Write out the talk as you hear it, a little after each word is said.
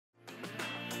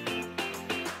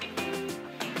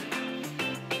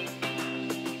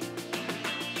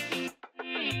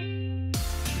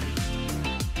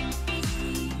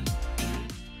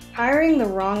Hiring the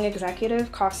wrong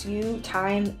executive costs you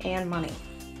time and money.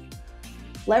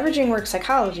 Leveraging work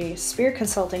psychology, Spirit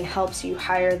Consulting helps you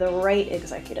hire the right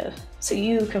executive so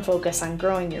you can focus on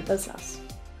growing your business.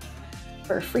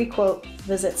 For a free quote,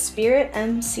 visit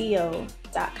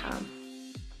spiritmco.com.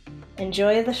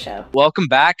 Enjoy the show. Welcome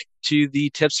back to the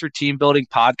Tips for Team Building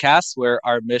podcast, where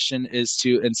our mission is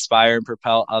to inspire and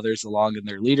propel others along in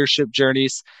their leadership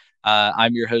journeys.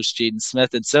 I'm your host, Jaden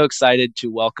Smith, and so excited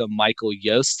to welcome Michael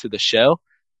Yost to the show.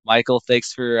 Michael,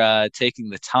 thanks for taking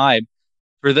the time.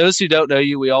 For those who don't know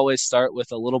you, we always start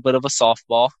with a little bit of a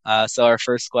softball. So our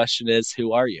first question is,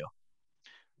 who are you?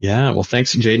 Yeah, well,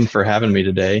 thanks, Jaden, for having me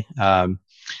today.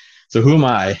 So who am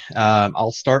I?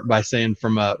 I'll start by saying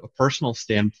from a personal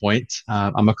standpoint,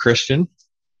 I'm a Christian.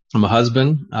 I'm a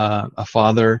husband, a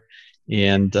father,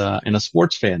 and a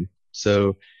sports fan.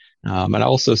 So I'd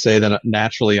also say that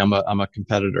naturally I'm a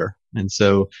competitor. And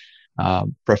so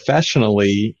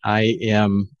professionally, I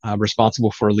am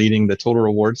responsible for leading the Total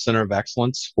Rewards Center of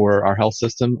Excellence for our health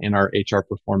system and our HR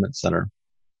Performance Center.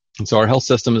 And so our health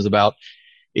system is about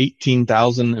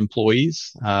 18,000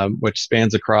 employees, which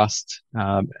spans across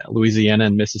Louisiana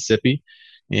and Mississippi.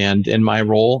 And in my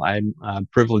role, I'm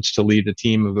privileged to lead a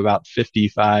team of about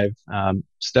 55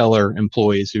 stellar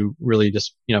employees who really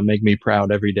just make me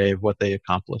proud every day of what they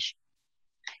accomplish.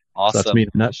 Awesome. So that's me in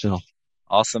a nutshell.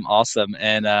 Awesome.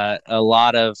 And a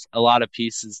lot of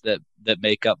pieces that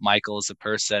make up Michael as a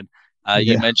person.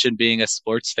 You mentioned being a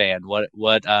sports fan. What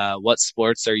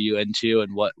sports are you into,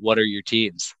 and what are your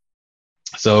teams?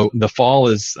 So the fall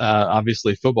is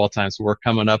obviously football time, so we're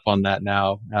coming up on that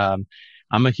now.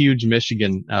 I'm a huge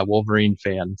Michigan Wolverine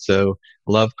fan, so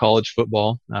I love college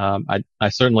football. I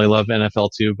certainly love NFL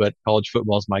too, but college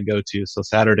football is my go-to. So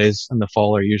Saturdays in the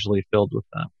fall are usually filled with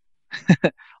that.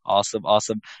 Awesome.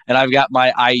 And I've got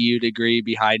my IU degree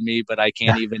behind me, but I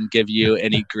can't even give you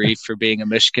any grief for being a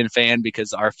Michigan fan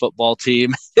because our football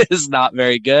team is not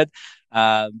very good.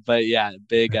 But yeah,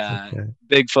 big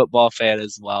football fan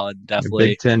as well, and definitely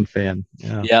Big Ten fan.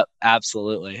 Yeah. Yep,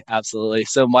 absolutely.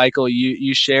 So Michael,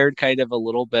 you shared kind of a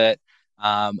little bit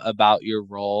about your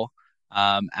role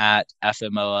at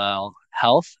FMOL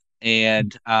Health,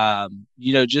 and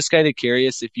just kind of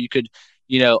curious if you could,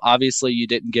 obviously you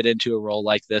didn't get into a role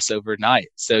like this overnight.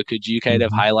 So could you kind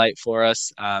of highlight for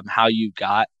us how you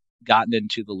gotten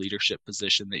into the leadership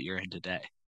position that you're in today?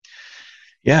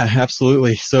 Yeah,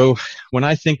 absolutely. So when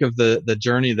I think of the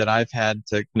journey that I've had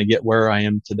to kind of get where I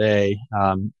am today,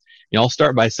 I'll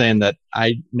start by saying that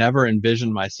I never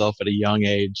envisioned myself at a young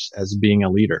age as being a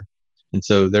leader. And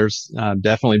so there's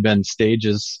definitely been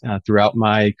stages throughout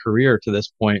my career to this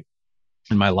point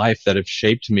in my life that have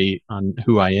shaped me on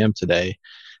who I am today.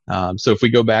 So if we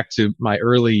go back to my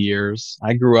early years,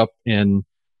 I grew up in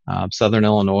Southern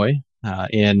Illinois,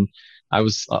 and I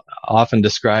was often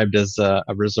described as a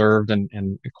reserved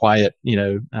and quiet,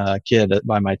 kid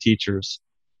by my teachers.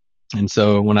 And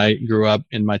so when I grew up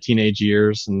in my teenage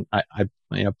years, and I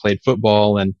played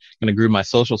football and kind of grew my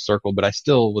social circle, but I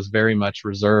still was very much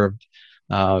reserved.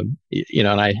 And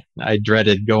I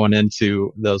dreaded going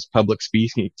into those public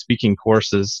speaking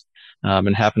courses,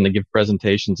 and having to give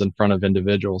presentations in front of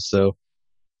individuals. So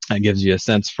that gives you a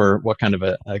sense for what kind of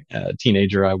a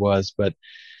teenager I was. But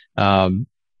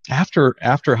after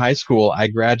high school, I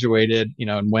graduated,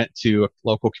 and went to a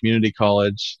local community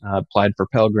college, applied for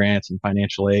Pell Grants and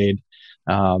financial aid.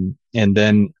 And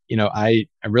then, I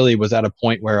really was at a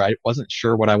point where I wasn't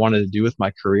sure what I wanted to do with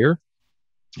my career.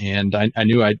 And I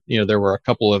knew there were a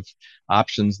couple of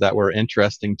options that were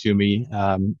interesting to me,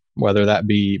 whether that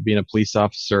be being a police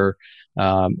officer,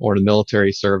 or the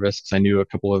military service, because I knew a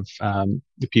couple of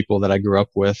the people that I grew up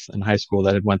with in high school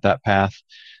that had went that path.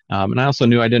 And I also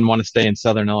knew I didn't want to stay in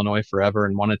Southern Illinois forever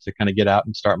and wanted to kind of get out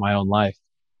and start my own life.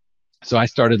 So I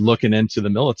started looking into the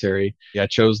military. I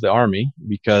chose the Army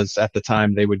because at the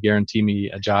time they would guarantee me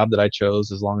a job that I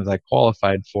chose as long as I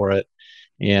qualified for it,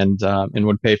 and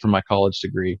would pay for my college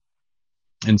degree.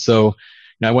 And so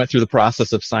I went through the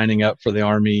process of signing up for the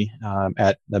Army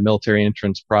at the Military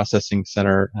Entrance Processing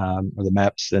Center, or the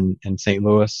MEPS in St.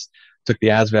 Louis, took the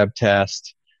ASVAB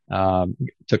test,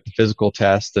 took the physical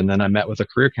test, and then I met with a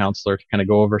career counselor to kind of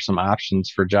go over some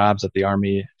options for jobs that the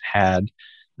Army had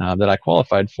that I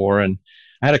qualified for. And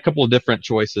I had a couple of different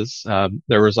choices.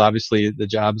 There was obviously the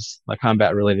jobs, like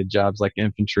combat-related jobs like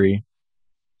infantry,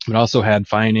 but also had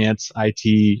finance,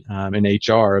 IT, and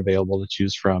HR available to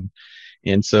choose from.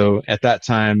 And so at that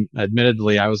time,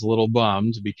 admittedly, I was a little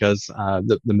bummed because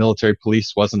the military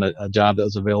police wasn't a job that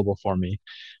was available for me.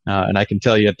 And I can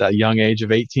tell you at that young age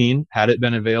of 18, had it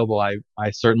been available, I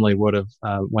certainly would have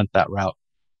went that route.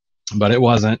 But it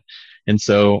wasn't. And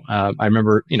so I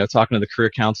remember, talking to the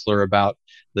career counselor about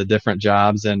the different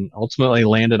jobs, and ultimately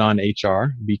landed on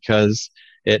HR because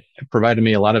it provided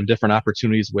me a lot of different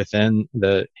opportunities within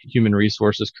the human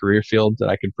resources career field that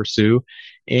I could pursue.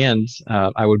 And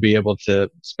I would be able to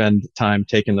spend time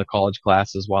taking the college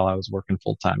classes while I was working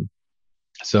full time.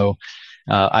 So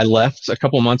I left a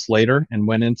couple months later and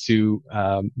went into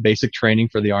basic training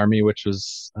for the Army, which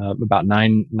was about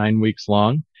nine weeks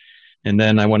long. And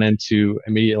then I went into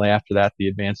immediately after that the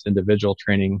advanced individual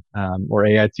training, or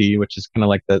AIT, which is kind of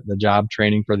like the job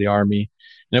training for the Army.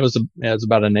 And it was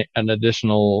about an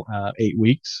additional 8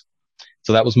 weeks.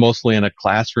 So that was mostly in a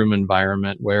classroom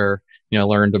environment where, I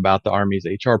learned about the Army's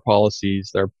HR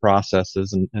policies, their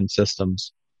processes and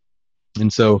systems.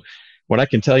 And so what I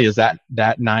can tell you is that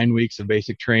 9 weeks of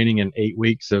basic training and 8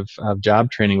 weeks of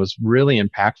job training was really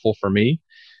impactful for me,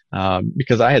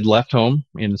 because I had left home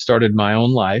and started my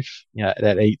own life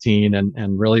at 18,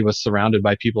 and really was surrounded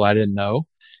by people I didn't know.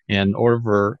 And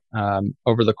over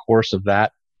the course of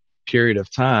that period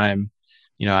of time,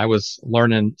 I was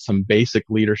learning some basic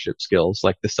leadership skills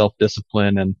like the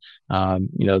self-discipline and,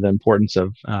 the importance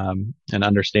of an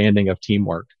understanding of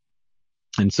teamwork.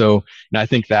 And so, I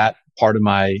think that part of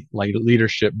my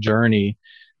leadership journey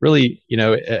really,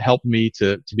 it helped me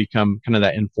to become kind of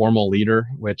that informal leader,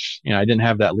 which, I didn't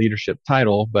have that leadership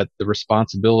title, but the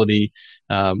responsibility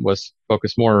was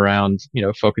focused more around,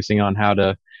 focusing on how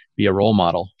to be a role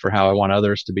model for how I want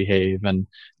others to behave, and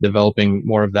developing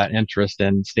more of that interest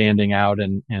in standing out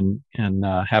and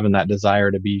having that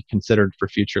desire to be considered for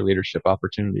future leadership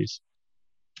opportunities.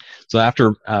 So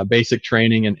after basic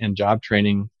training and job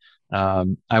training,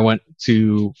 I went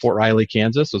to Fort Riley,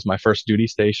 Kansas. It was my first duty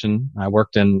station. I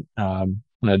worked in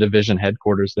a division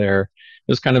headquarters there.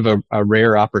 It was kind of a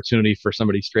rare opportunity for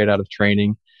somebody straight out of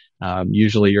training.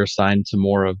 Usually you're assigned to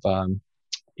more of,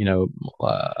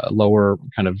 lower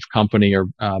kind of company or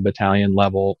battalion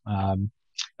level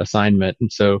assignment.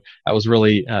 And so that was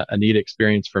really a neat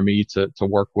experience for me to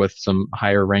work with some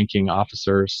higher ranking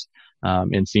officers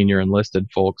and senior enlisted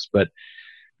folks. But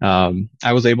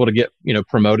I was able to get,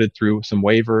 promoted through some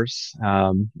waivers.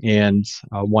 And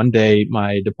one day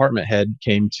my department head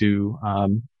came to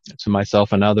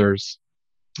myself and others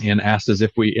and asked us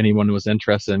if anyone was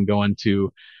interested in going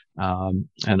to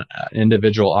an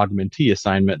individual augmentee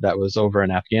assignment that was over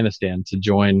in Afghanistan to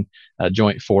join a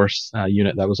joint force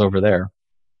unit that was over there.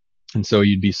 And so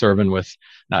you'd be serving with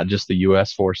not just the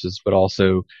U.S. forces, but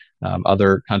also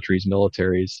other countries'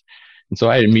 militaries. And so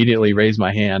I immediately raised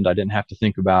my hand. I didn't have to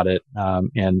think about it,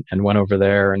 and went over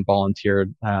there and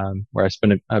volunteered, where I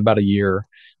spent about a year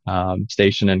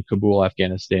stationed in Kabul,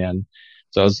 Afghanistan.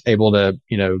 So I was able to,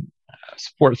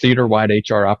 support theater-wide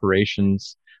HR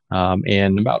operations.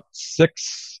 And about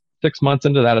six months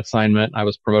into that assignment, I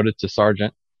was promoted to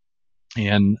sergeant,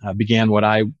 and began what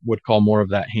I would call more of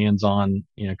that hands-on,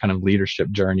 kind of leadership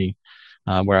journey,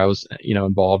 where I was,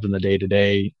 involved in the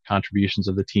day-to-day contributions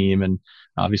of the team, and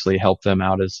obviously help them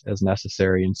out as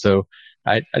necessary. And so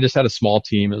I just had a small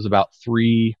team. It was about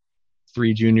three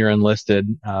junior enlisted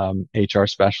HR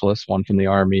specialists, one from the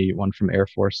Army, one from Air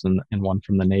Force, and one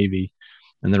from the Navy,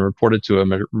 and then reported to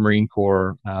a Marine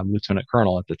Corps lieutenant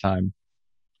colonel at the time.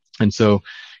 And so,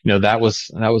 that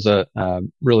was a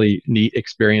really neat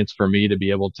experience for me to be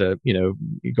able to,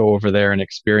 go over there and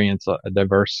experience a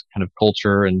diverse kind of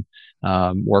culture, and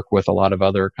work with a lot of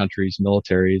other countries'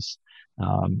 militaries,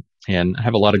 and I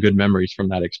have a lot of good memories from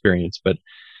that experience. But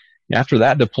after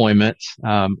that deployment,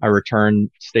 I returned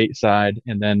stateside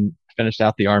and then finished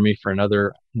out the Army for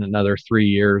another 3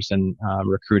 years in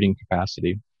recruiting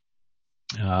capacity.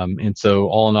 And so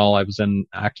all in all, I was in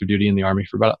active duty in the Army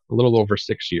for about a little over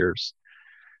 6 years.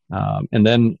 And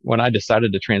then when I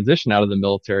decided to transition out of the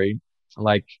military,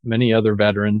 like many other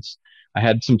veterans, I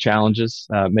had some challenges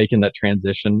making that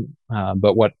transition.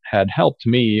 But what had helped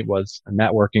me was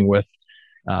networking with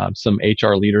some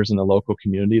HR leaders in the local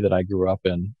community that I grew up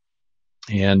in.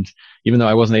 And even though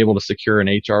I wasn't able to secure an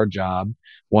HR job,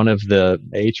 one of the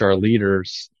HR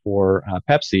leaders for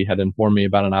Pepsi had informed me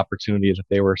about an opportunity that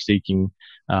they were seeking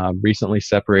recently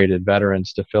separated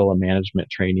veterans to fill a management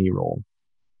trainee role.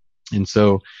 And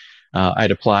so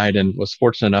I'd applied and was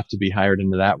fortunate enough to be hired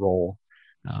into that role.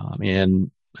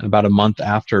 And about a month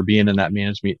after being in that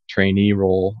management trainee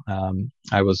role,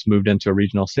 I was moved into a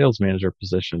regional sales manager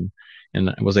position, and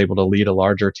I was able to lead a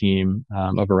larger team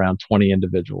of around 20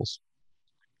 individuals.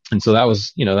 And so that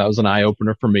was an eye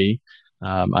opener for me.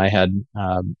 I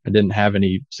didn't have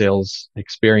any sales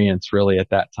experience really at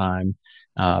that time.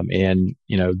 And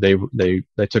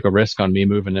they took a risk on me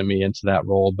moving me into that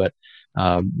role, but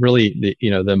really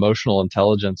the emotional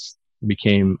intelligence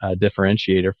became a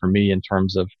differentiator for me in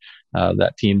terms of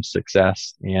that team's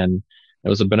success. And it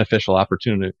was a beneficial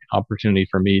opportunity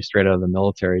for me straight out of the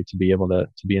military to be able to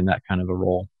be in that kind of a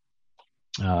role.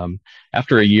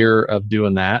 After a year of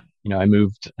doing that, I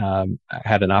moved, I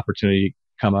had an opportunity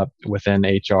come up within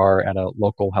HR at a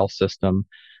local health system.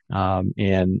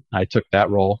 And I took that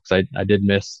role because I did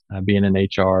miss being in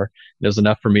HR. It was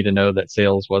enough for me to know that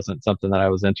sales wasn't something that I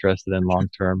was interested in long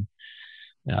term.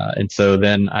 And so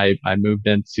then I moved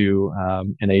into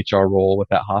an HR role with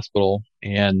that hospital,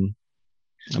 and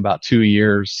about 2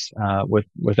 years,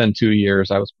 within 2 years,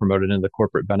 I was promoted into the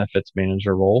corporate benefits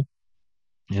manager role.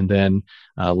 And then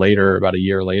later, about a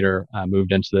year later, I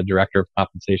moved into the director of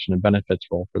compensation and benefits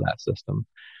role for that system.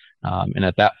 And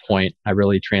at that point, I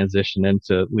really transitioned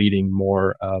into leading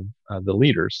more of the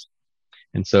leaders.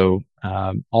 And so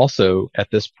also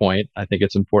at this point, I think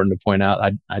it's important to point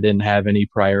out I didn't have any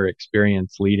prior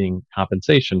experience leading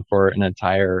compensation for an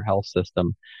entire health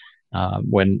system.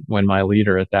 When my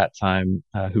leader at that time,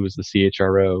 who was the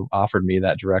CHRO, offered me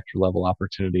that director level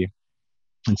opportunity.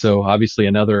 And so obviously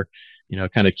another,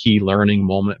 kind of key learning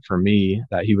moment for me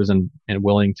that he was and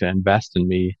willing to invest in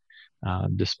me,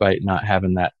 despite not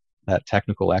having that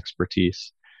technical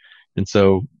expertise. And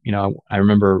so, I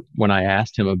remember when I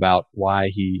asked him about why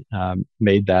he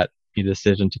made that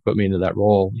decision to put me into that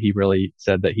role, he really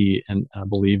said that he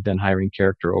believed in hiring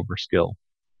character over skill.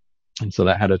 And so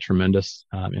that had a tremendous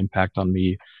impact on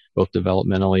me, both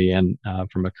developmentally and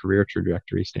from a career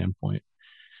trajectory standpoint.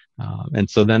 And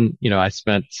so then, I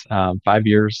spent 5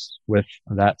 years with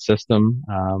that system,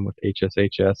 with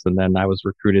HSHS, and then I was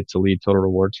recruited to lead total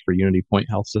rewards for Unity Point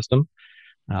Health System,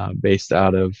 based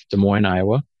out of Des Moines,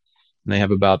 Iowa. And they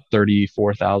have about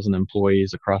 34,000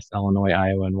 employees across Illinois,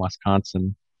 Iowa, and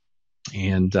Wisconsin.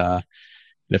 And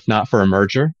if not for a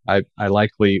merger, I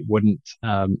likely wouldn't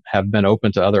have been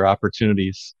open to other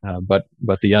opportunities. But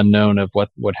the unknown of what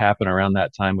would happen around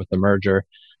that time with the merger,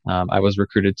 I was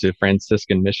recruited to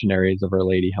Franciscan Missionaries of Our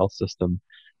Lady Health System,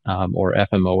 or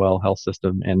FMOL Health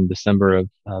System, in December of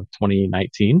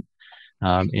 2019.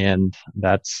 And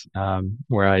that's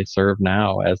where I serve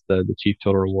now as the Chief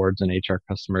Total Rewards and HR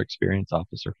Customer Experience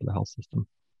Officer for the health system.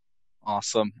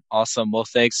 Awesome. Well,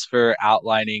 thanks for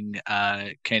outlining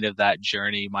kind of that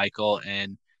journey, Michael.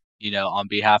 And, on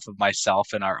behalf of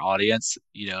myself and our audience,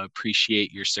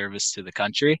 appreciate your service to the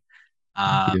country.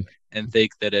 And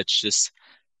think that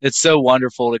it's so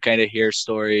wonderful to kind of hear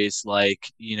stories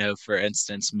like, for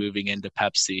instance, moving into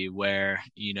Pepsi, where,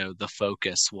 the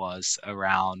focus was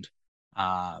around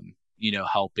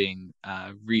helping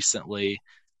recently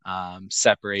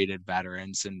separated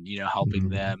veterans and, helping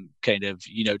them kind of,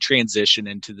 transition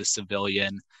into the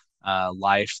civilian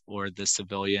life or the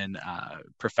civilian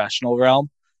professional realm.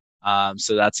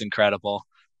 So that's incredible.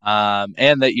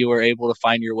 And that you were able to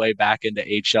find your way back into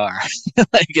HR.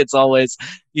 Like it's always,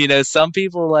 some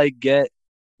people get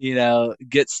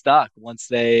stuck once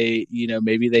they,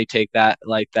 maybe they take that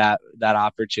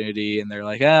opportunity and they're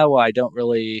like, oh, well,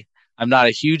 I'm not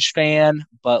a huge fan,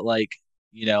 but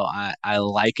I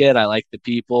like it. I like the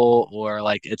people, or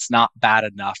it's not bad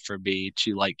enough for me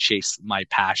to chase my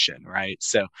passion. Right.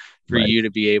 So for you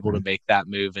to be able to make that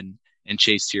move and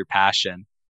chase your passion,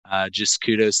 just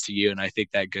kudos to you. And I think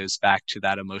that goes back to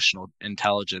that emotional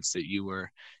intelligence that you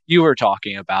were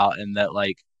talking about, and that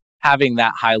having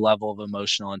that high level of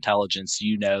emotional intelligence,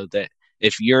 that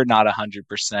if you're not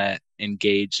 100%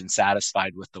 engaged and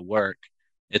satisfied with the work,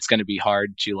 it's going to be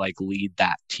hard to lead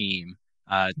that team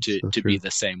to be the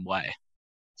same way.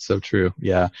 So true.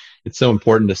 Yeah. It's so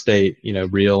important to stay,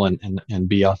 real and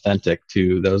be authentic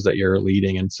to those that you're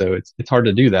leading. And so it's hard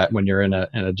to do that when you're in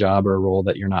a job or a role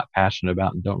that you're not passionate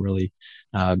about and don't really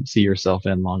see yourself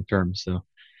in long term. So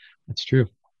that's true.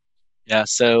 Yeah.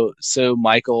 So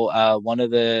Michael, one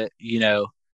of the,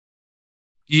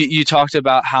 you talked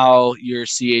about how your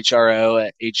CHRO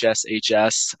at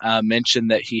HSHS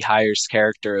mentioned that he hires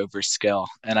character over skill.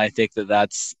 And I think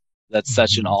that's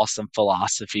such an awesome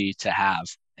philosophy to have.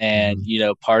 And,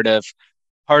 part of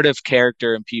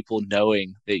character and people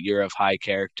knowing that you're of high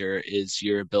character is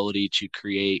your ability to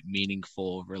create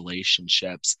meaningful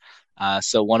relationships.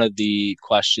 So one of the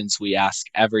questions we ask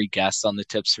every guest on the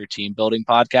Tips for Team Building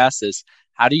podcast is,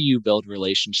 how do you build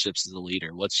relationships as a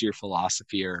leader? What's your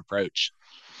philosophy or approach?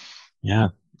 Yeah.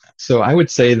 So I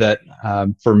would say that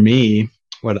for me,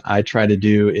 what I try to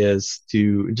do is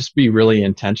to just be really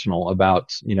intentional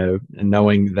about,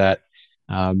 knowing that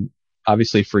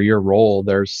obviously for your role,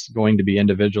 there's going to be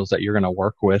individuals that you're going to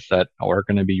work with that are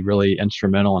going to be really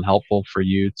instrumental and helpful for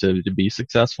you to be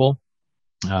successful.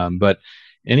 But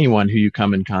anyone who you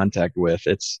come in contact with.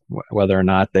 It's whether or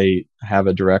not they have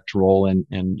a direct role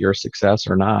in your success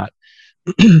or not.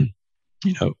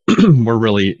 We're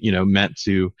really, meant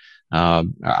to,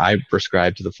 I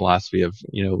prescribe to the philosophy of,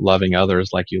 loving others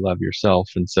like you love yourself.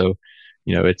 And so,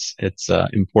 it's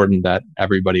important that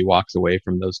everybody walks away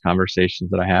from those conversations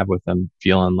that I have with them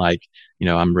feeling like,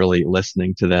 I'm really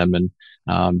listening to them and,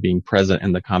 being present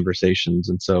in the conversations.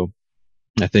 And so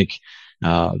I think,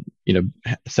 uh,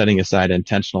 setting aside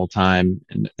intentional time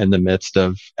in the midst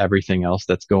of everything else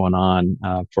that's going on,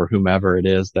 for whomever it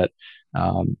is that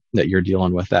you're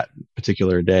dealing with that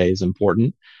particular day is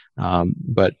important.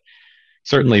 But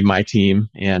certainly my team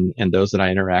and those that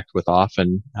I interact with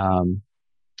often,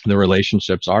 the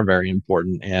relationships are very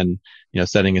important, and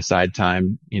setting aside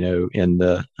time in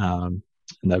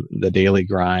the daily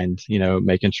grind,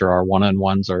 making sure our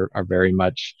one-on-ones are very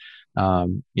much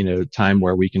time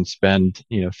where we can spend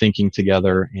thinking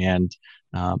together and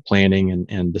planning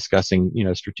and discussing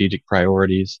strategic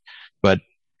priorities. But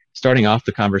starting off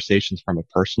the conversations from a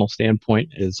personal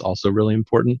standpoint is also really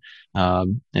important.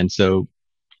 And so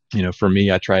for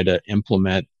me, I try to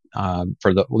implement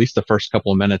for at least the first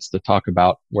couple of minutes to talk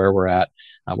about where we're at,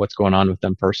 what's going on with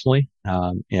them personally,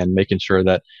 and making sure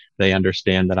that they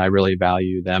understand that I really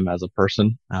value them as a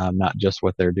person, not just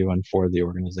what they're doing for the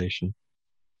organization.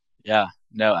 Yeah,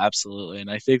 no, absolutely.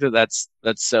 And I think that's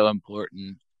so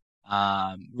important.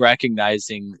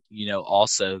 Recognizing,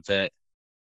 also that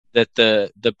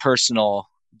the personal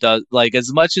does, like,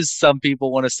 as much as some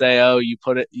people want to say, oh,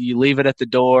 you leave it at the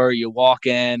door, you walk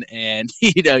in and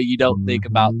you don't think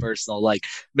about Mm-hmm. personal, like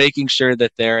making sure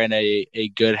that they're in a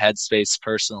good headspace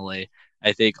personally,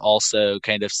 I think also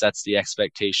kind of sets the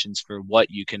expectations for what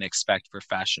you can expect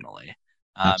professionally.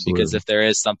 Because Absolutely. if there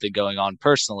is something going on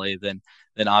personally, then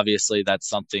obviously that's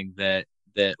something that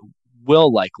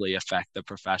will likely affect the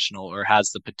professional or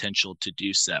has the potential to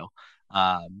do so.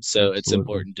 So it's Absolutely.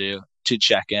 important to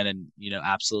check in and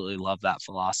absolutely love that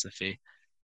philosophy.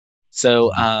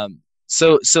 So Mhm.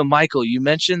 so Michael, you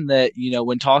mentioned that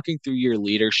when talking through your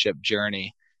leadership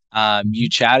journey, you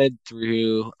Mhm. chatted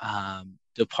through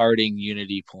departing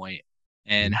Unity Point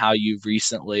and Mhm. how you've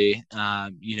recently,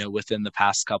 within the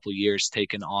past couple years,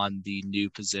 taken on the new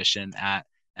position at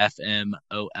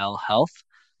FMOL Health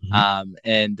Mhm.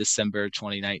 in December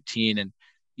 2019. And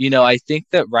I think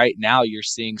that right now you're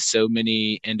seeing so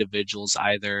many individuals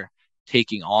either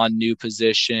taking on new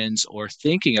positions or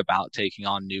thinking about taking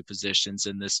on new positions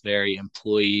in this very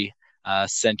employee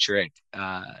centric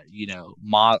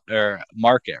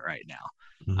market right now.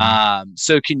 Mhm.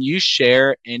 So can you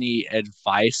share any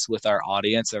advice with our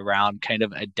audience around kind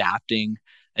of adapting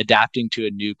to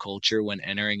a new culture when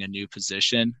entering a new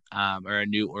position, or a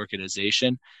new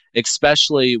organization,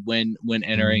 especially when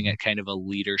entering Mhm. at kind of a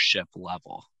leadership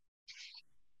level?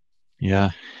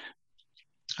 Yeah,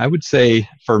 I would say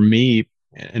for me,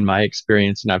 in my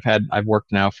experience, and I've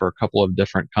worked now for a couple of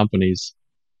different companies,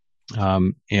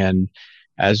 and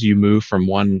as you move from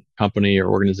one company or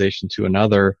organization to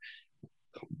another,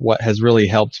 what has really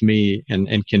helped me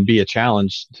and can be a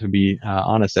challenge, to be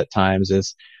honest at times,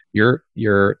 is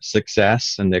your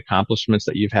success and the accomplishments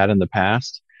that you've had in the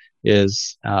past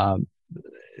is,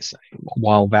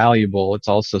 while valuable, it's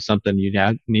also something you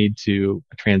need to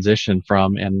transition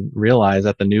from and realize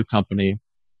at the new company.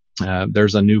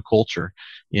 There's a new culture,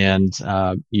 and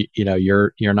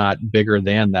you're not bigger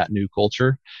than that new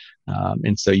culture,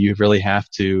 and so you really have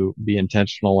to be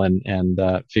intentional and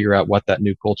figure out what that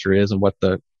new culture is and what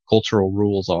the cultural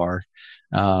rules are.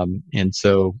 And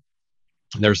so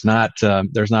there's not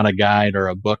a guide or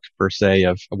a book per se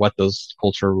of what those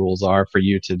cultural rules are for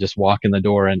you to just walk in the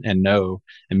door and know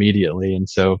immediately. And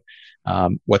so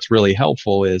what's really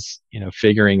helpful is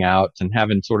figuring out and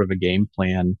having sort of a game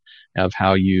plan of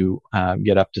how you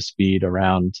get up to speed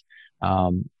around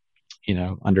um,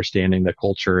 understanding the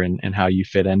culture and how you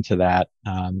fit into that.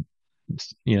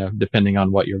 Depending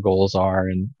on what your goals are,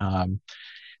 and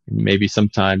maybe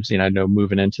sometimes, I know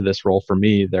moving into this role for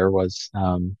me, there was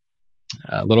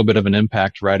a little bit of an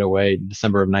impact right away.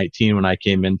 December of 19, when I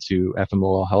came into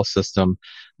FMOL Health System,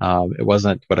 it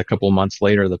wasn't but a couple of months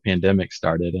later the pandemic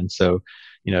started, and so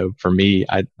for me,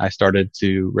 I started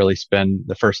to really spend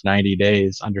the first 90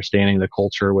 days understanding the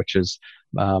culture, which is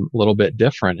a little bit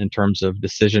different in terms of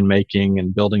decision making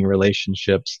and building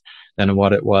relationships than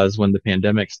what it was when the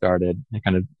pandemic started. It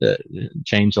kind of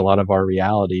changed a lot of our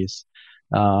realities.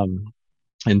 Um,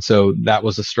 and so that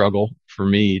was a struggle for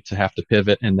me to have to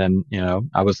pivot. And then,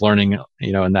 I was learning,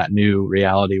 in that new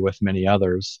reality with many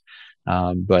others.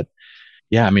 But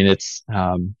yeah, I mean,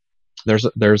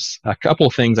 there's a couple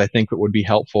of things I think that would be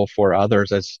helpful for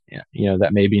others as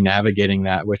that may be navigating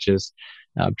that, which is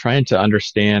trying to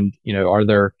understand, are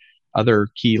there other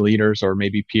key leaders or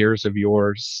maybe peers of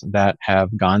yours that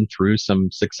have gone through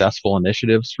some successful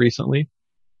initiatives recently?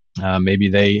 Maybe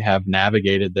they have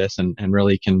navigated this and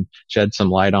really can shed some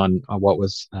light on what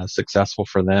was successful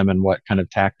for them and what kind of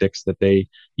tactics that they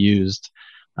used.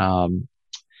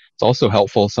 It's also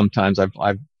helpful sometimes.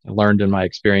 I've learned in my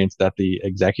experience that the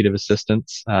executive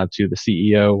assistants to the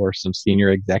CEO or some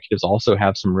senior executives also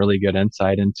have some really good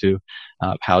insight into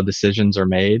how decisions are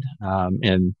made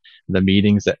in the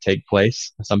meetings that take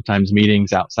place. Sometimes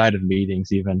meetings outside of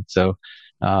meetings, even so.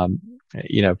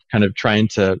 Kind of trying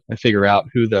to figure out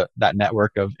who that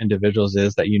network of individuals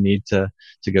is that you need to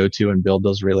go to and build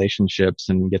those relationships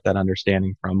and get that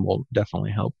understanding from will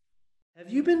definitely help. Have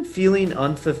you been feeling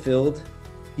unfulfilled?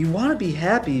 You want to be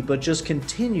happy, but just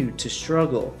continue to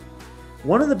struggle.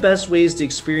 One of the best ways to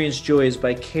experience joy is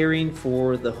by caring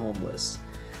for the homeless.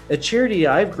 A charity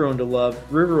I've grown to love,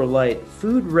 River of Light,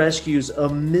 food rescues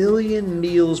 1 million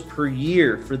meals per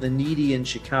year for the needy in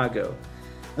Chicago.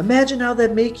 Imagine how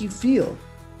that makes you feel,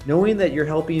 knowing that you're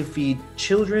helping feed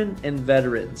children and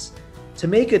veterans. To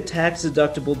make a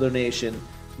tax-deductible donation,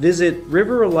 visit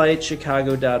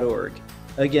riveroflightchicago.org.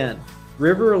 Again,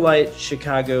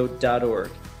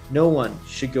 riveroflightchicago.org. No one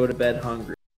should go to bed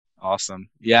hungry. Awesome.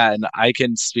 Yeah, and I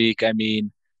can speak. I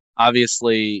mean,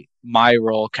 obviously, my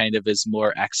role kind of is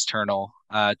more external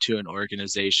to an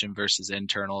organization versus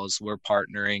internal, as we're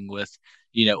partnering with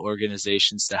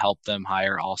organizations to help them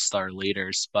hire all-star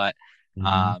leaders. But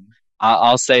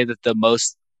I'll say that the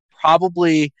most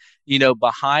probably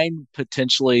behind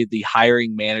potentially the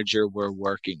hiring manager we're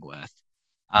working with.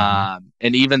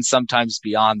 And even sometimes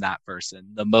beyond that person,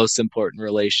 the most important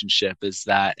relationship is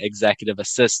that executive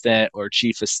assistant or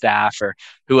chief of staff or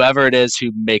whoever it is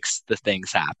who makes the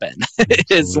things happen.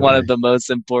 It's one of the most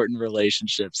important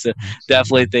relationships. So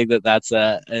definitely think that that's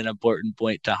an important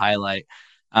point to highlight.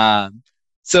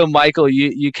 So Michael,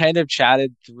 you kind of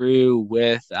chatted through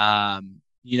with,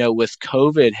 with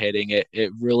COVID hitting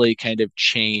it really kind of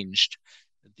changed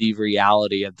the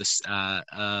reality of this kind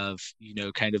of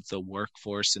the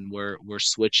workforce, and we're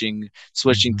switching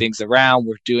things around,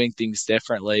 we're doing things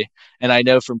differently. And I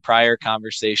know from prior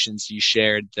conversations you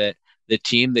shared that the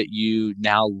team that you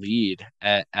now lead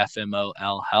at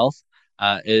FMOL Health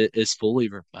is fully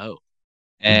remote.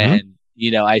 And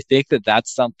I think that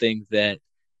that's something that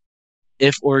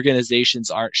if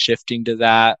organizations aren't shifting to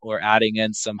that or adding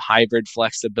in some hybrid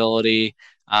flexibility,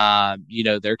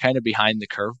 they're kind of behind the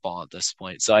curveball at this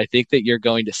point. So I think that you're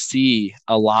going to see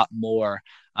a lot more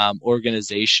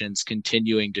organizations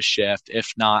continuing to shift,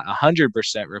 if not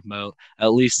 100% remote,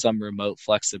 at least some remote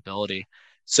flexibility.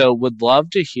 So would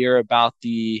love to hear about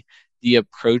the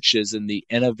approaches and the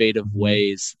innovative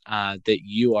ways that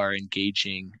you are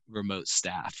engaging remote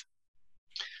staff.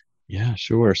 Yeah,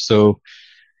 sure. So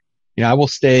I will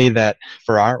say that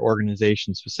for our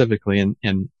organization specifically,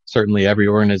 and certainly every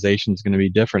organization is going to be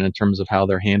different in terms of how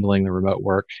they're handling the remote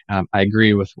work. I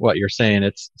agree with what you're saying.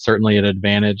 It's certainly an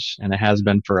advantage, and it has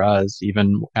been for us,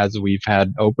 even as we've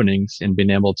had openings and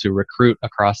been able to recruit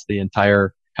across the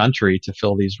entire country to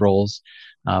fill these roles,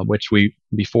 which we,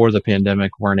 before the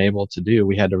pandemic, weren't able to do.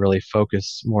 We had to really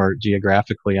focus more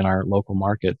geographically in our local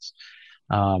markets.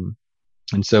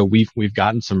 And so we've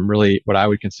gotten some really what I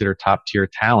would consider top tier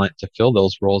talent to fill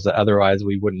those roles that otherwise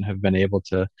we wouldn't have been able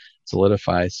to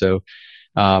solidify. So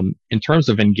in terms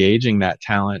of engaging that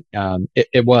talent,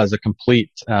 it was a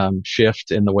complete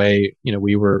shift in the way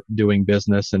we were doing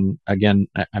business. And again,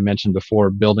 I mentioned before,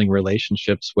 building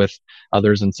relationships with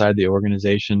others inside the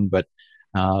organization, but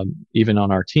even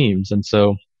on our teams. And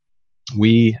so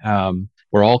we're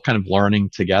all kind of learning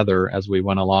together as we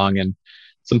went along. And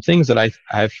some things that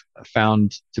I've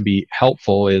found to be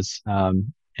helpful is,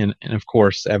 and of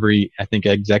course, I think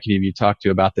executive you talk to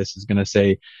about this is going to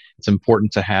say it's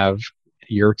important to have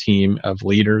your team of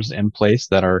leaders in place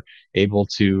that are able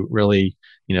to really,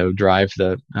 drive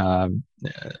the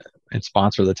and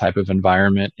sponsor the type of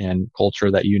environment and culture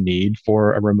that you need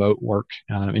for a remote work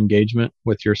engagement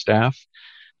with your staff.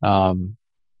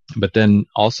 But then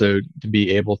also to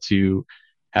be able to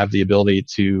have the ability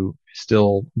to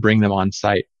still bring them on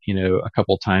site, a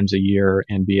couple times a year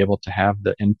and be able to have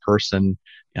the in-person,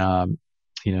 time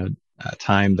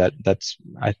that's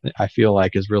I feel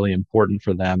like is really important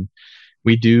for them.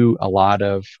 We do a lot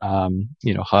of,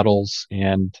 huddles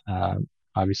and,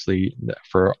 obviously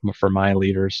for my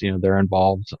leaders, they're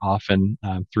involved often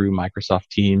through Microsoft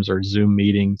Teams or Zoom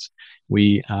meetings.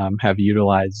 We have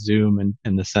utilized Zoom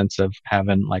in the sense of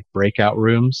having like breakout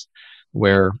rooms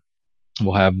where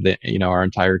we'll have our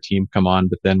entire team come on,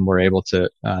 but then we're able to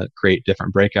create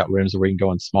different breakout rooms where we can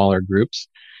go in smaller groups.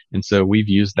 And so we've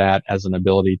used that as an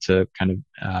ability to kind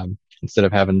of, instead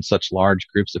of having such large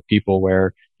groups of people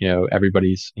where,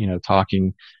 everybody's,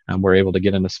 talking, we're able to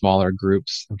get into smaller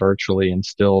groups virtually and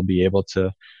still be able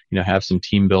to, have some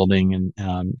team building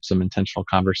and some intentional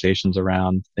conversations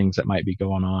around things that might be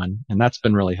going on. And that's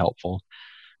been really helpful.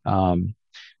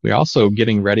 We're also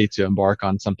getting ready to embark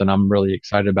on something I'm really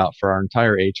excited about for our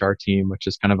entire HR team, which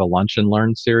is kind of a lunch and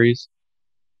learn series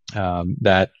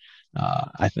that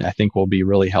I think will be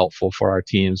really helpful for our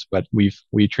teams. But we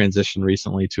transitioned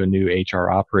recently to a new HR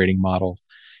operating model,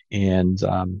 and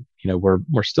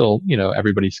we're still,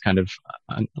 everybody's kind of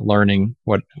learning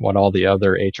what all the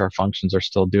other HR functions are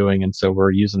still doing, and so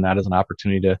we're using that as an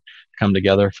opportunity to come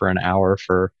together for an hour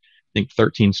for, I think,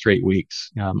 13 straight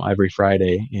weeks every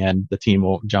Friday, and the team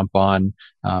will jump on,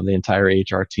 the entire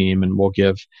HR team, and we'll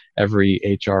give every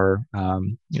HR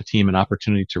team an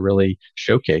opportunity to really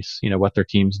showcase, what their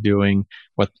team's doing,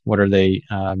 what are they,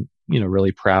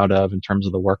 really proud of in terms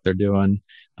of the work they're doing,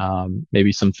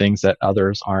 maybe some things that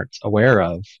others aren't aware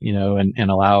of,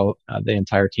 and allow the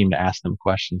entire team to ask them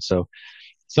questions. So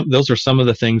those are some of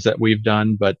the things that we've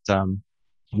done, but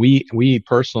we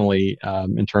personally,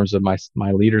 in terms of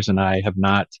my leaders and I, have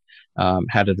not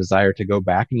had a desire to go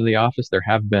back into the office. There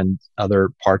have been other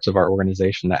parts of our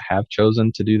organization that have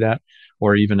chosen to do that,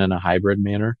 or even in a hybrid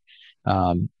manner.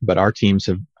 But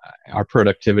our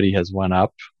productivity has went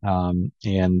up,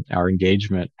 and our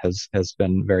engagement has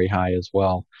been very high as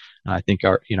well. And I think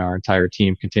our entire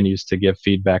team continues to give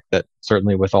feedback that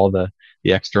certainly with all the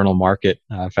external market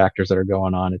factors that are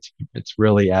going on, it's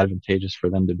really advantageous for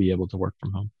them to be able to work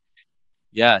from home.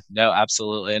 Yeah, no,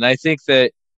 absolutely. And I think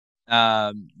that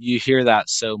you hear that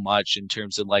so much in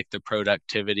terms of like the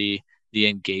productivity, the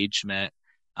engagement,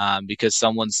 because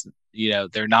someone's,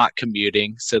 they're not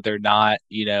commuting, so they're not,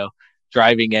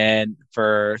 driving in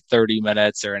for 30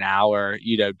 minutes or an hour,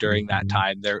 during that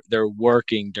time. They're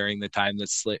working during the time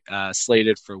that's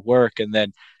slated for work, and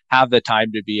then have the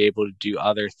time to be able to do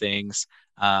other things.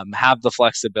 Have the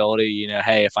flexibility,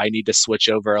 hey, if I need to switch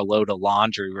over a load of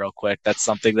laundry real quick, that's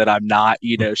something that I'm not,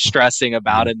 stressing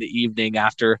about in the evening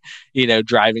after,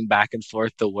 driving back and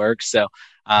forth to work. So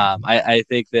I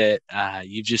think that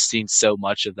you've just seen so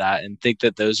much of that, and think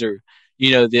that those are,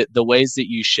 the ways that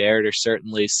you shared are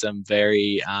certainly some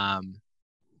very,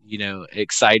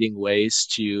 exciting ways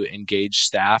to engage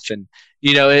staff. And,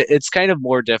 it's kind of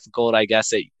more difficult, I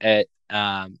guess, at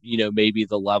maybe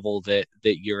the level that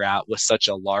you're at with such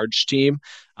a large team.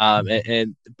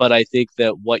 But I think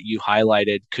that what you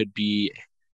highlighted could be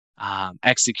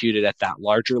executed at that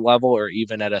larger level, or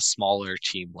even at a smaller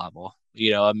team level.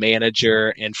 A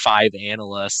manager and 5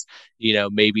 analysts,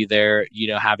 maybe they're,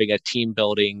 having a team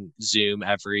building Zoom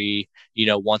every,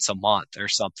 once a month or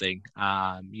something,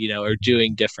 or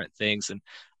doing different things. And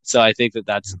so I think that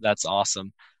that's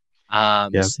awesome.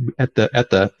 Yeah, at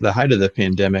the height of the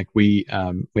pandemic, we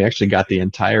actually got the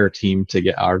entire team to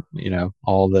get our,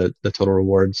 all the total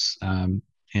rewards and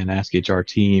Ask HR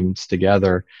teams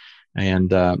together,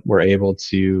 and we're able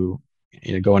to,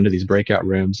 go into these breakout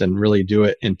rooms and really do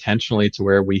it intentionally to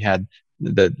where we had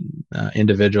the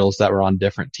individuals that were on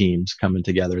different teams coming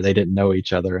together. They didn't know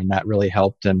each other, and that really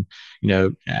helped. And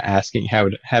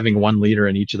having one leader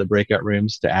in each of the breakout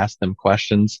rooms to ask them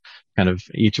questions, kind of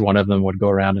each one of them would go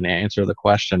around and answer the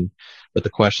question, but the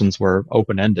questions were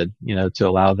open ended, to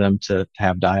allow them to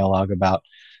have dialogue about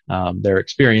their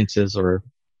experiences, or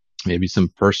maybe some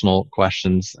personal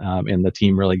questions, and the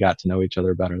team really got to know each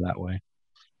other better that way.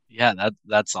 Yeah,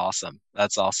 that's awesome.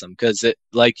 That's awesome. Because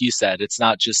like you said, it's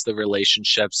not just the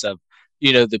relationships of,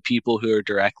 the people who are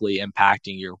directly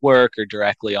impacting your work or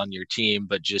directly on your team,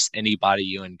 but just anybody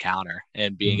you encounter,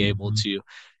 and being able to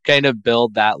kind of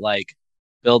build that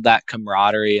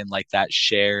camaraderie and like that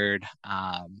shared,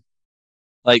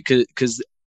 because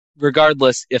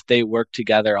regardless if they work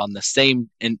together on the same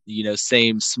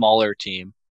same smaller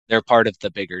team, they're part of the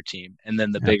bigger team, and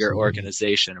then the bigger Absolutely.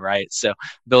 organization, right? So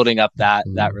building up that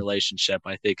relationship,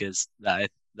 I think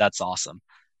that's awesome.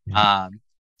 Yeah.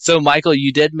 So Michael,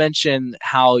 you did mention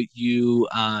how you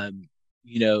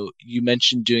you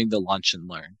mentioned doing the lunch and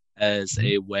learn as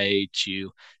a way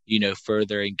to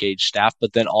further engage staff,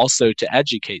 but then also to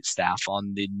educate staff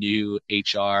on the new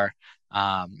HR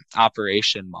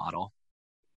operation model.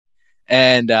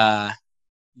 And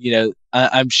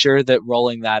I'm sure that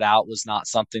rolling that out was not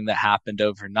something that happened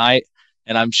overnight.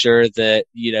 And I'm sure that,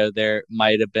 there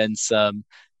might have been some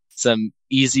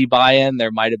easy buy-in,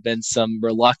 there might have been some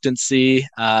reluctancy,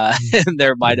 and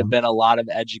there might have been a lot of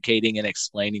educating and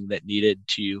explaining that needed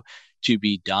to, to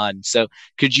be done. So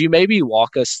could you maybe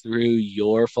walk us through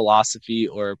your philosophy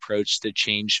or approach to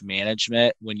change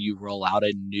management when you roll out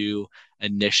a new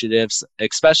initiatives,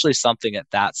 especially something at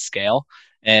that scale,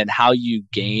 and how you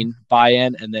gain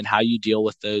buy-in, and then how you deal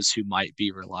with those who might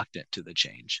be reluctant to the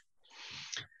change?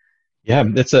 Yeah,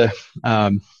 it's a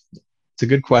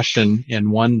good question,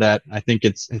 and one that I think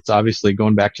it's obviously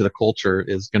going back to the culture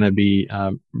is going to be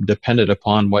dependent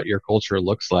upon what your culture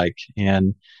looks like,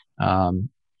 um,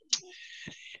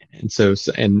 and so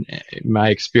in my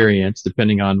experience,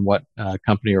 depending on what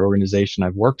company or organization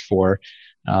I've worked for,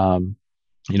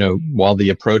 while the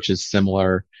approach is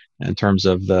similar in terms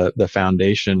of the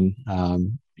foundation,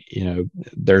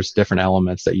 there's different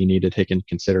elements that you need to take into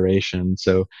consideration.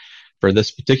 So for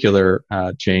this particular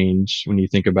change, when you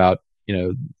think about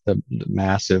the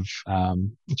massive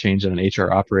change that an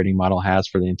HR operating model has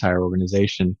for the entire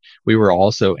organization, we were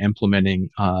also implementing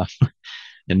a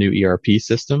new ERP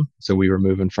system. So we were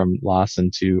moving from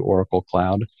Lawson to Oracle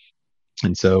Cloud.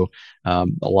 And so a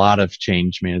lot of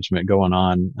change management going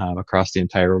on across the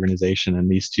entire organization. And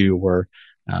these two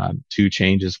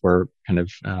changes were kind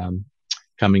of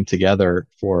coming together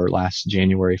for last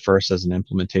January 1st as an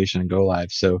implementation and go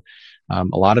live. So a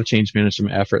lot of change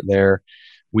management effort there.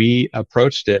 We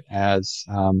approached it as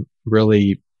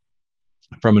really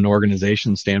from an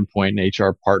organization standpoint, and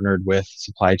HR partnered with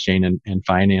supply chain and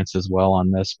finance as well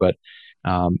on this, but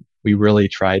we really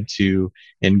tried to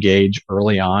engage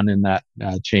early on in that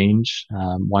change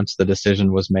once the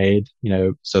decision was made,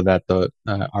 so that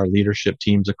our leadership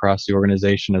teams across the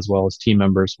organization as well as team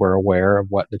members were aware of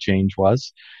what the change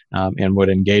was, and would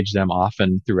engage them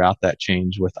often throughout that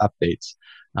change with updates,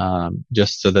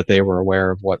 just so that they were aware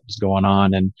of what was going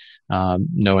on, and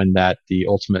knowing that the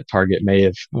ultimate target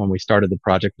when we started the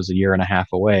project, was a year and a half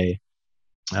away.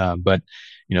 But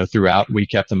throughout, we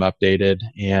kept them updated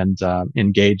and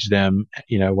engaged them,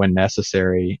 when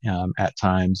necessary at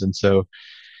times. And so,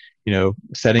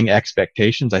 setting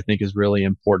expectations, I think, is really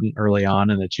important early on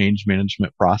in the change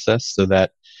management process, so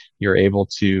that you're able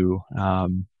to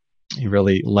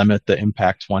really limit the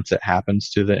impact once it happens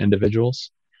to the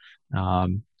individuals.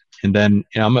 And then,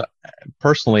 I'm a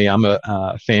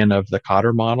fan of the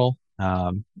Cotter model,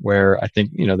 where I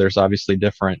think, there's obviously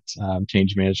different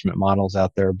change management models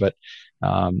out there, but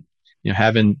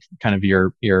having kind of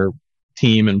your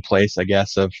team in place, I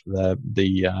guess, of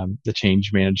the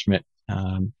change management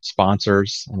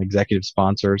sponsors and executive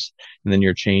sponsors, and then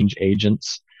your change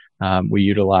agents. We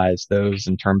utilize those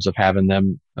in terms of having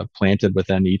them planted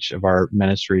within each of our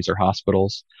ministries or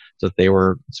hospitals, so that they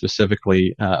were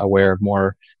specifically aware of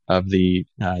more of the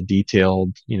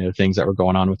detailed, things that were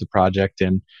going on with the project.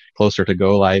 And closer to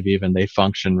go live, even, they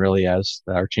function really as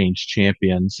our change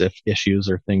champions if issues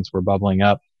or things were bubbling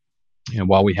up. And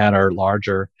while we had our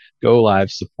larger go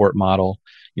live support model,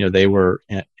 they were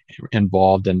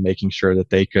involved in making sure that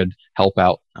they could help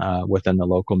out within the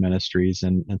local ministries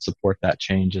and support that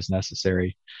change as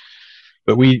necessary.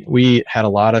 But we had a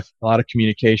lot of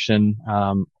communication.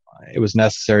 It was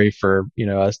necessary for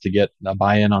us to get a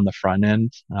buy-in on the front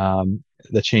end.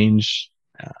 The change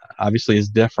obviously is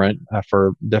different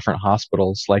for different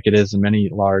hospitals, like it is in many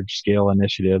large-scale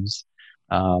initiatives.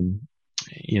 And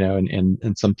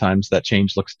sometimes that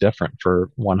change looks different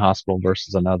for one hospital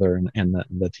versus another, and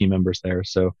the team members there.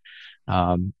 So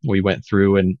we went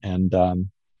through and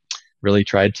really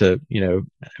tried to,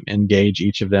 engage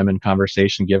each of them in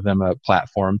conversation, give them a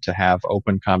platform to have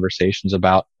open conversations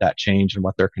about that change and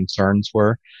what their concerns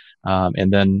were,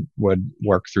 and then would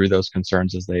work through those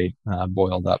concerns as they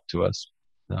boiled up to us.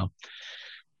 So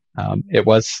it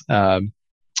was,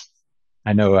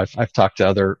 I know I've talked to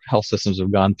other health systems who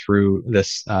have gone through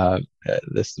this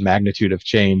magnitude of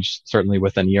change, certainly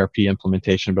with an ERP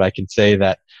implementation, but I can say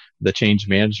that the change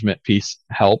management piece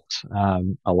helped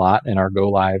a lot, and our go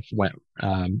live went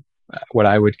what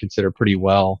I would consider pretty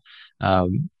well.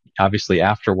 Obviously,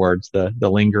 afterwards, the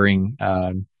lingering,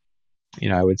 I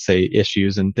would say,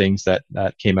 issues and things that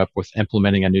came up with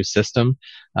implementing a new system,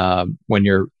 when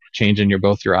you're changing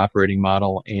both your operating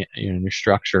model and your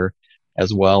structure,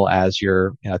 as well as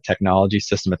your technology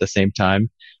system at the same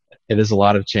time. It is a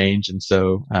lot of change. And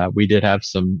so we did have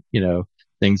some,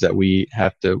 things that we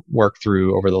have to work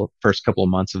through over the first couple of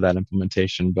months of that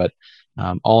implementation. But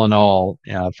all in all,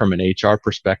 from an HR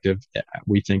perspective,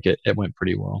 we think it went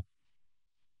pretty well.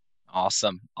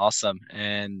 Awesome.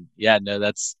 And yeah, no,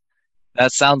 that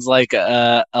sounds like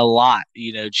a lot,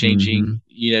 changing,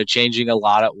 changing a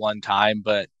lot at one time,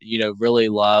 but, really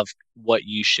love what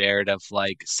you shared of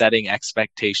like setting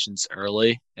expectations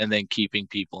early and then keeping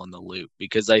people in the loop,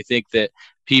 because I think that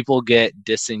people get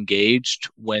disengaged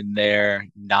when they're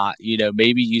not,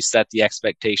 maybe you set the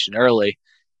expectation early,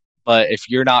 but if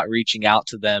you're not reaching out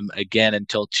to them again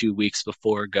until 2 weeks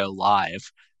before go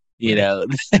live, Right.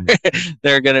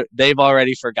 they've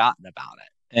already forgotten about it.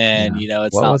 And, Yeah.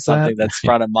 it's What not was that? something that's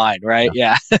front of mind, right?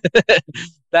 Yeah. Yeah.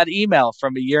 That email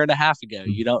from a year and a half ago,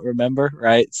 you don't remember,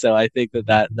 right? So I think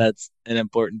Mhm. that's an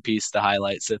important piece to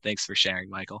highlight. So thanks for sharing,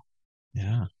 Michael.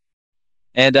 Yeah.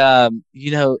 And I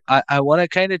want to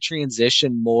kind of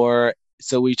transition more.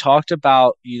 So we talked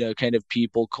about, kind of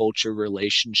people, culture,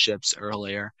 relationships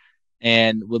earlier,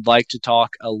 and would like to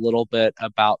talk a little bit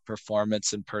about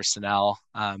performance and personnel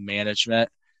management.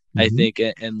 I Hmm. think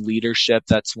in leadership,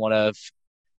 that's one of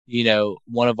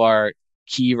our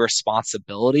key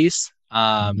responsibilities.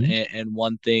 Hmm. And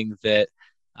one thing that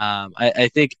I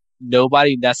think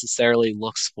nobody necessarily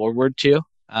looks forward to,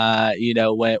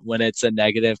 when it's a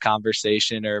negative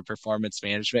conversation or a performance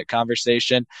management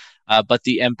conversation, but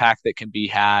the impact that can be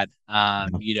had,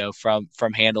 Yeah. from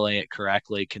handling it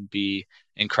correctly can be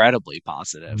incredibly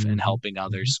positive in Hmm. helping Hmm.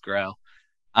 others grow.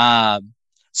 Um,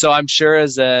 so I'm sure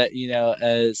as an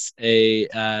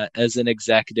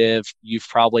executive, you've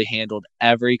probably handled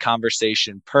every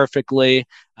conversation perfectly,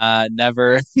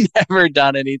 never never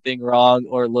done anything wrong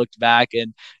or looked back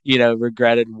and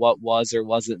regretted what was or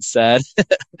wasn't said.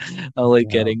 Only Yeah.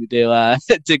 kidding. To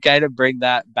to kind of bring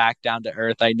that back down to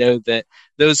earth. I know that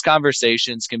those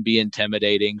conversations can be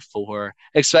intimidating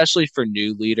especially for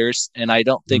new leaders, and I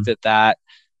don't think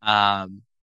um,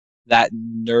 that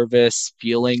nervous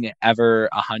feeling ever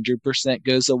 100%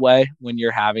 goes away when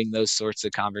you're having those sorts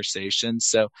of conversations.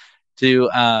 So to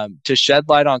shed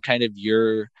light on kind of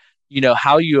your,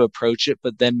 how you approach it,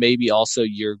 but then maybe also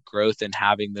your growth in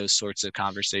having those sorts of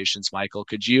conversations, Michael,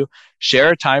 could you share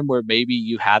a time where maybe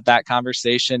you had that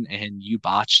conversation and you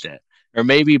botched it? Or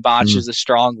maybe botch Mm. is a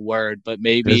strong word, but It is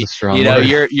a maybe, strong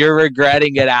word. you're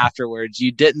regretting it afterwards.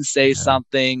 You didn't say Yeah.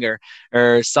 something,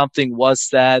 or something was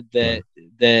said Sure.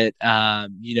 that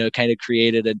kind of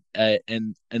created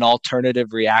an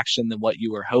alternative reaction than what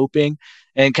you were hoping,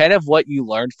 and kind of what you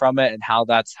learned from it and how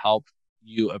that's helped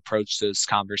you approach those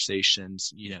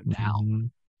conversations now.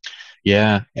 Mhm.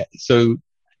 Yeah. So,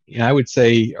 I would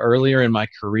say earlier in my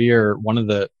career, one of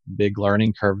the big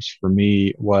learning curves for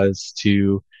me was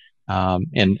to,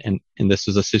 and this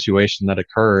was a situation that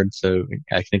occurred. So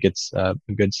I think it's a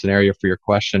good scenario for your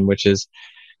question, which is,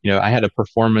 I had a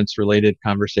performance related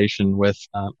conversation with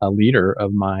a leader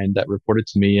of mine that reported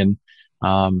to me, and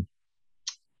um,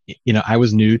 I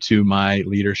was new to my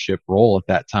leadership role at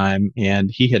that time, and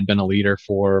he had been a leader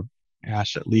for,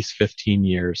 gosh, at least 15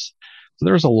 years. So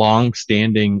there was a long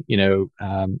standing,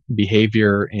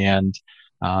 behavior and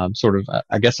sort of,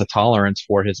 I guess, a tolerance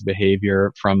for his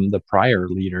behavior from the prior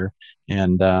leader,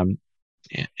 and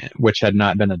which had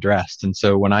not been addressed. And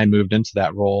so when I moved into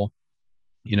that role,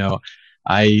 you know,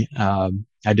 I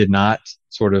did not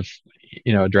sort of,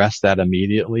 address that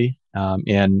immediately,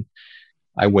 and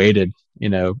I waited,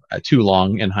 too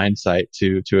long in hindsight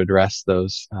to address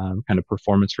those kind of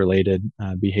performance related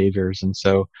behaviors. And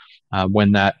so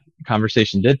when that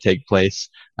conversation did take place,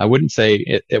 I wouldn't say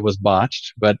it was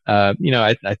botched, but I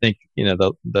think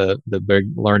the big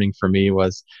learning for me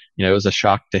was, it was a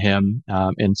shock to him,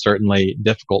 and certainly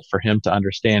difficult for him to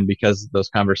understand because those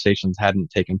conversations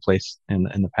hadn't taken place in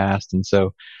the past. And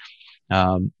so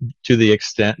to the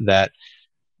extent that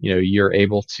you're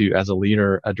able to, as a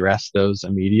leader, address those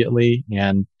immediately,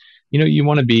 and you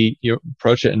want to you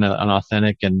approach it in an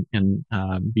authentic and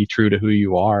be true to who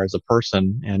you are as a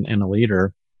person and a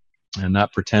leader, and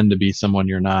not pretend to be someone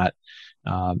you're not.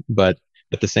 But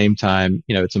at the same time,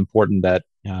 it's important that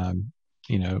and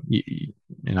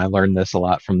I learned this a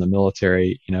lot from the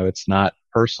military. It's not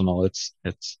personal. It's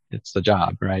the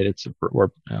job, right? We're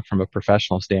from a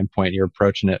professional standpoint, you're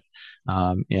approaching it,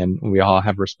 and we all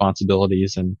have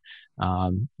responsibilities, and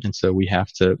so we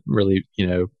have to really,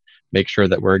 make sure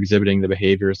that we're exhibiting the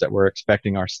behaviors that we're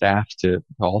expecting our staff to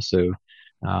also,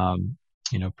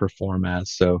 perform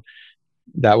as. So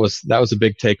that was a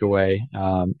big takeaway,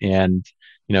 and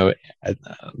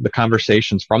the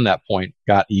conversations from that point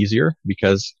got easier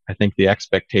because I think the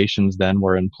expectations then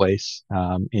were in place,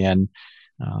 and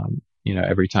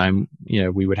every time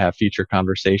we would have future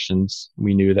conversations,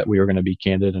 we knew that we were going to be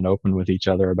candid and open with each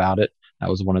other about it. That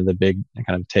was one of the big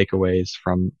kind of takeaways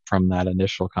from that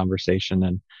initial conversation,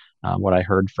 and what I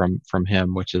heard from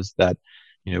him, which is that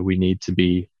we need to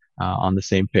be on the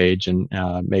same page, and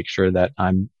make sure that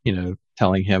I'm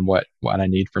telling him what I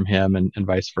need from him, and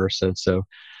vice versa. So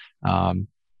um,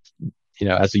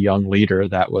 as a young leader,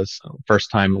 that was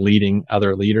first time leading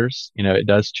other leaders. It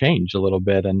does change a little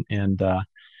bit,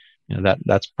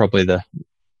 that's probably the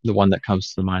one that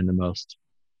comes to mind the most.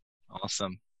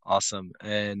 Awesome.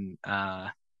 And,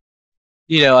 I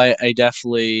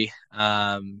definitely,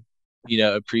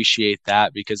 appreciate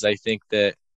that, because I think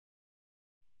that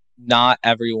not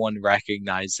everyone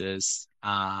recognizes,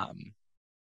 the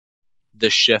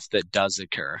shift that does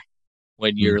occur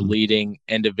when you're Mm-hmm. leading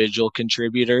individual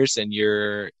contributors and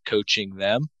you're coaching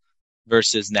them,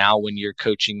 versus now when you're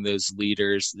coaching those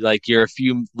leaders, like you're a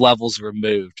few levels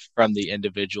removed from the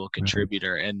individual Right.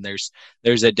 contributor, and there's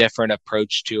a different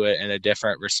approach to it and a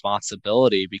different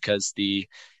responsibility, because the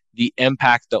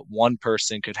impact that one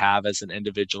person could have as an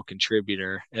individual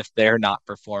contributor, if they're not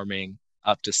performing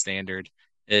up to standard,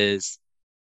 is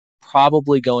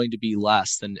probably going to be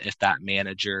less than if that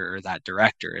manager or that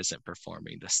director isn't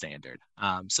performing the standard.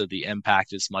 So the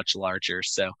impact is much larger.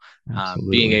 So being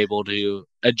Absolutely. able to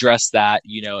address that,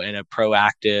 in a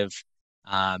proactive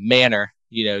manner,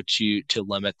 to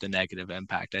limit the negative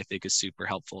impact, I think is super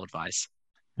helpful advice.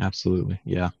 Absolutely.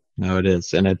 Yeah. No, it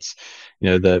is. And it's,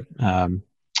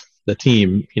 the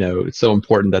team, it's so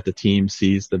important that the team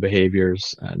sees the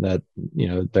behaviors that,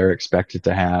 they're expected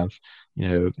to have,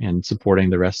 and supporting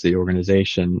the rest of the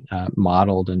organization,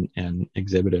 modeled and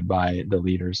exhibited by the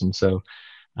leaders. And so,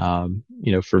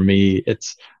 for me,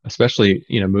 it's especially,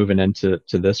 moving into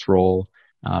this role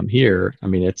here. I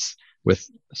mean, it's with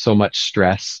so much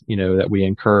stress, that we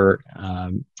incur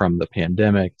from the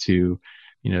pandemic to,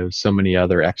 so many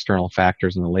other external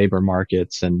factors in the labor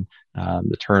markets and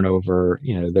the turnover.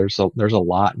 There's a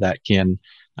lot that can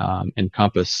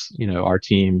encompass, our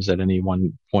teams at any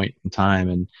one point in time,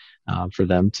 and for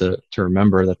them to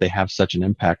remember that they have such an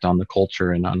impact on the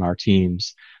culture and on our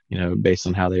teams, based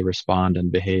on how they respond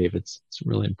and behave. It's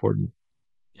really important.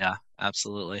 Yeah,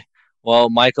 absolutely.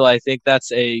 Well, Michael, I think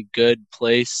that's a good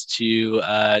place to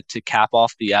cap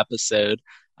off the episode.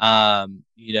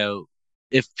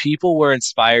 If people were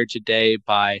inspired today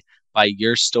by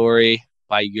your story,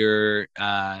 by your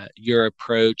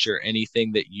approach, or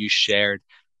anything that you shared,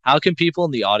 how can people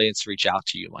in the audience reach out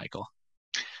to you, Michael?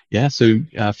 Yeah, so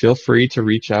feel free to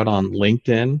reach out on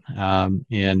LinkedIn,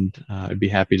 and I'd be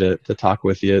happy to talk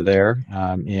with you there.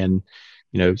 And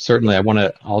certainly, I want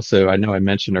to also. I know I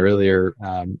mentioned earlier,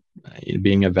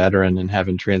 being a veteran and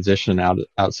having transitioned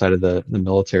outside of the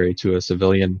military to a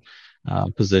civilian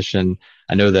position.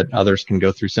 I know that others can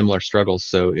go through similar struggles.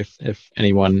 So if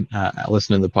anyone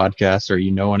listening to the podcast, or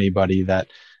anybody that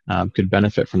could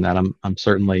benefit from that, I'm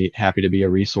certainly happy to be a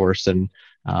resource, and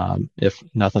if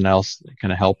nothing else,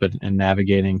 kind of help in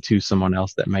navigating to someone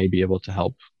else that may be able to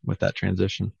help with that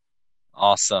transition.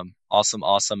 Awesome.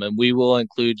 And we will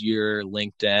include your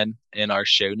LinkedIn in our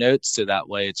show notes, so that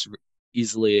way it's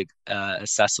easily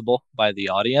accessible by the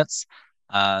audience.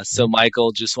 So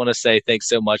Michael, just want to say thanks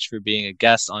so much for being a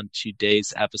guest on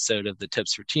today's episode of the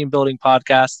Tips for Team Building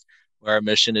podcast, where our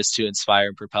mission is to inspire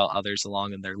and propel others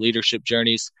along in their leadership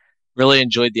journeys. Really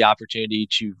enjoyed the opportunity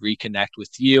to reconnect with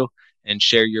you and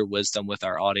share your wisdom with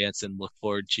our audience, and look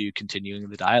forward to continuing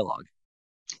the dialogue.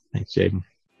 Thanks, Jaden.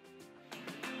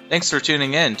 Thanks for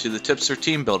tuning in to the Tips for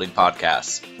Team Building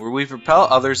podcast, where we propel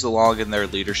others along in their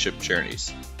leadership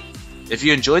journeys. If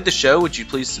you enjoyed the show, would you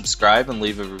please subscribe and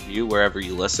leave a review wherever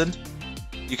you listened?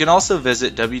 You can also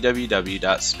visit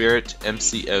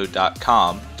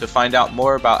www.spiritmco.com to find out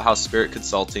more about how Spirit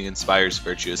Consulting inspires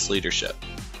virtuous leadership.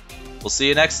 We'll see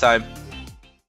you next time.